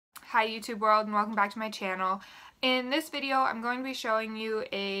Hi YouTube world, and welcome back to my channel. In this video I'm going to be showing you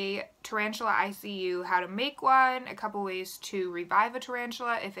a Tarantula ICU, how to make one, a couple ways to revive a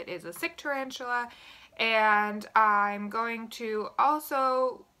tarantula if it is a sick tarantula, and I'm going to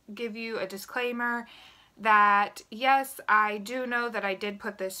also give you a disclaimer that yes, I do know that I did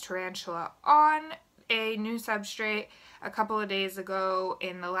put this tarantula on a new substrate a couple of days ago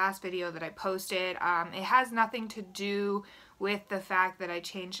in the last video that I posted. It has nothing to do with the fact that I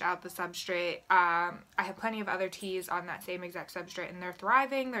changed out the substrate. I have plenty of other teas on that same exact substrate and they're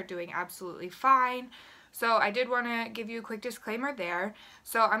thriving. They're doing absolutely fine. So I did want to give you a quick disclaimer there.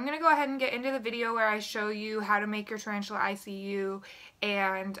 So I'm going to go ahead and get into the video where I show you how to make your Tarantula ICU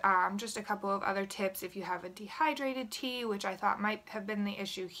and just a couple of other tips if you have a dehydrated tea, which I thought might have been the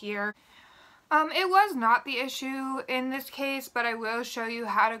issue here. It was not the issue in this case, but I will show you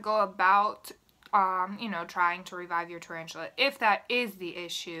how to go about trying to revive your tarantula if that is the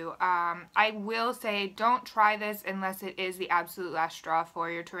issue. I will say don't try this unless it is the absolute last straw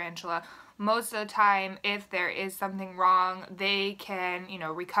for your tarantula. Most of the time, if there is something wrong, they can,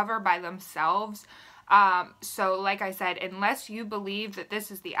 recover by themselves. So like I said, unless you believe that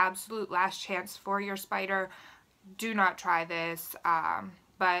this is the absolute last chance for your spider, do not try this.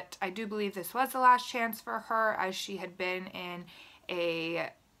 But I do believe this was the last chance for her, as she had been in a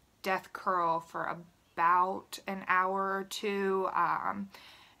death curl for about an hour or two,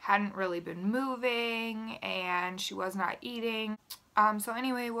 hadn't really been moving, and she was not eating. So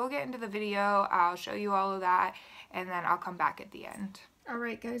anyway, we'll get into the video. I'll show you all of that, and then I'll come back at the end.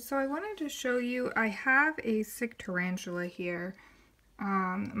 Alright guys, so I wanted to show you, I have a sick tarantula here.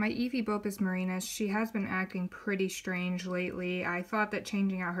 My Ephebopus marinus, she has been acting pretty strange lately. I thought that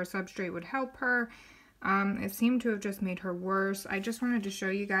changing out her substrate would help her. It seemed to have just made her worse. I just wanted to show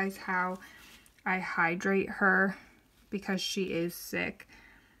you guys how I hydrate her because she is sick.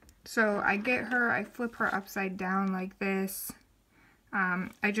 So I get her, I flip her upside down like this.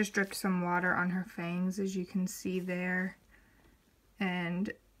 I just dripped some water on her fangs, as you can see there.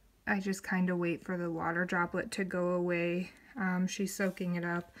 And I just kind of wait for the water droplet to go away. She's soaking it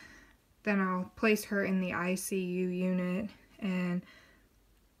up. Then I'll place her in the ICU unit and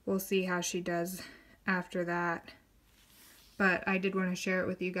we'll see how she does after that. But I did want to share it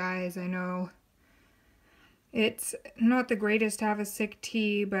with you guys. I know it's not the greatest to have a sick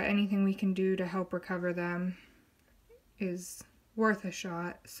tea, but anything we can do to help recover them is worth a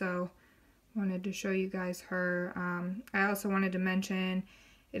shot. So wanted to show you guys her. I also wanted to mention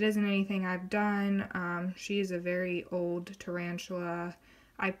it isn't anything I've done. She is a very old tarantula.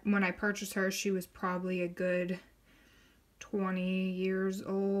 When I purchased her, she was probably a good 20 years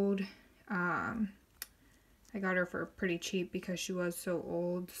old. I got her for pretty cheap because she was so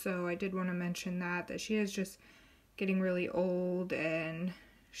old. So I did want to mention that she is just getting really old, and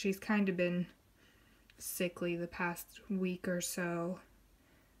she's kind of been sickly the past week or so.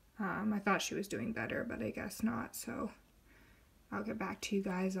 I thought she was doing better, but I guess not. So I'll get back to you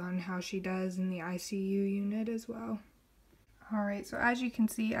guys on how she does in the ICU unit as well. Alright, so as you can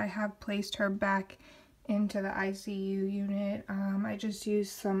see, I have placed her back into the ICU unit. I just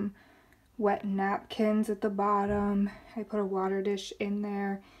used some wet napkins at the bottom. I put a water dish in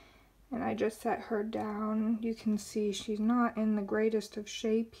there and I just set her down. You can see she's not in the greatest of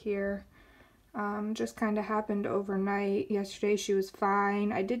shape here. Just kind of happened overnight. Yesterday she was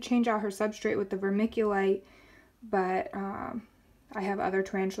fine. I did change out her substrate with the vermiculite, but I have other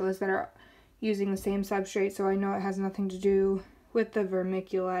tarantulas that are using the same substrate, so I know it has nothing to do with the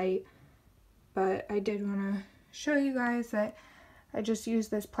vermiculite. But I did want to show you guys that I just used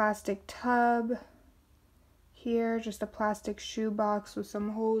this plastic tub here, just a plastic shoe box with some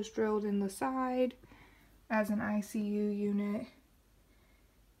holes drilled in the side as an ICU unit.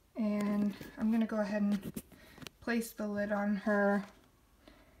 And I'm going to go ahead and place the lid on her,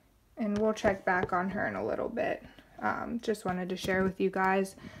 and we'll check back on her in a little bit. Just wanted to share with you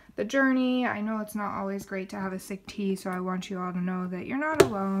guys the journey. I know it's not always great to have a sick tea, so I want you all to know that you're not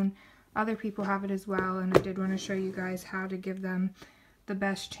alone. Other people have it as well, and I did want to show you guys how to give them the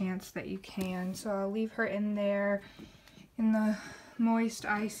best chance that you can. So I'll leave her in there in the moist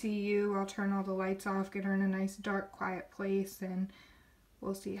ICU. I'll turn all the lights off, get her in a nice dark quiet place, and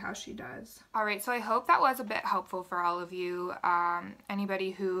we'll see how she does. Alright, so I hope that was a bit helpful for all of you.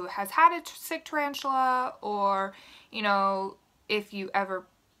 Anybody who has had a sick tarantula, or, if you ever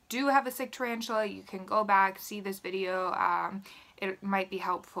do have a sick tarantula, you can go back, see this video. It might be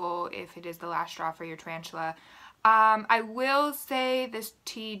helpful if it is the last straw for your tarantula. I will say this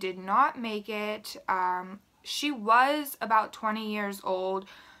tea did not make it. She was about 20 years old,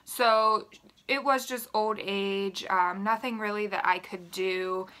 so it was just old age, nothing really that I could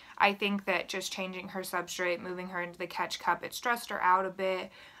do. I think that just changing her substrate, moving her into the catch cup, it stressed her out a bit.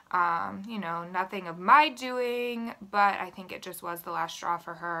 You know, nothing of my doing, but I think it just was the last straw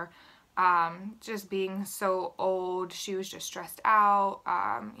for her. Just being so old, she was just stressed out,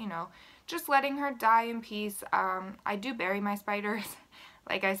 you know, just letting her die in peace. I do bury my spiders.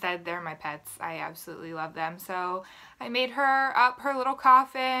 Like I said, they're my pets. I absolutely love them. So I made her up her little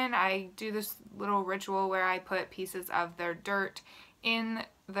coffin. I do this little ritual where I put pieces of their dirt in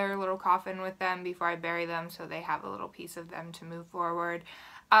their little coffin with them before I bury them, so they have a little piece of them to move forward.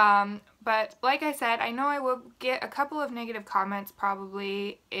 But like I said, I know I will get a couple of negative comments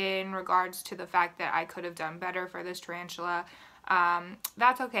probably in regards to the fact that I could have done better for this tarantula.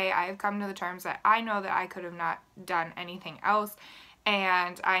 That's okay. I have come to the terms that I know that I could have not done anything else,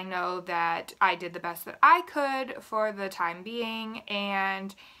 and I know that I did the best that I could for the time being.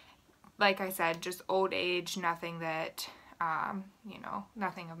 And like I said, just old age, nothing that, you know,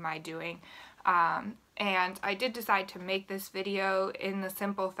 nothing of my doing. And I did decide to make this video in the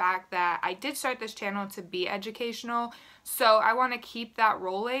simple fact that I did start this channel to be educational, so I want to keep that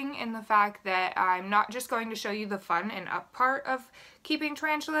rolling in the fact that I'm not just going to show you the fun and up part of keeping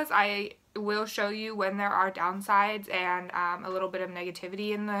tarantulas. I will show you when there are downsides and a little bit of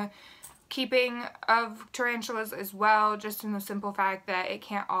negativity in the keeping of tarantulas as well, just in the simple fact that it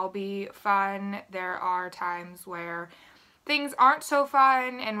can't all be fun. There are times where things aren't so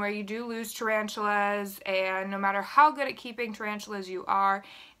fun and where you do lose tarantulas, and no matter how good at keeping tarantulas you are,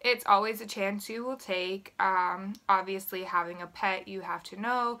 it's always a chance you will take. Obviously, having a pet, you have to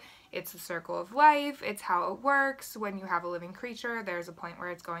know it's a circle of life. It's how it works. When you have a living creature, there's a point where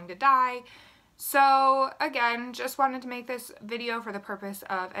it's going to die. So again, just wanted to make this video for the purpose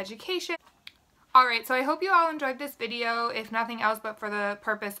of education. Alright, so I hope you all enjoyed this video, if nothing else but for the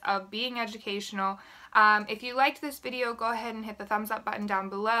purpose of being educational. If you liked this video, go ahead and hit the thumbs up button down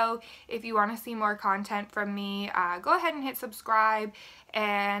below. If you want to see more content from me, go ahead and hit subscribe,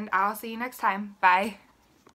 and I'll see you next time. Bye!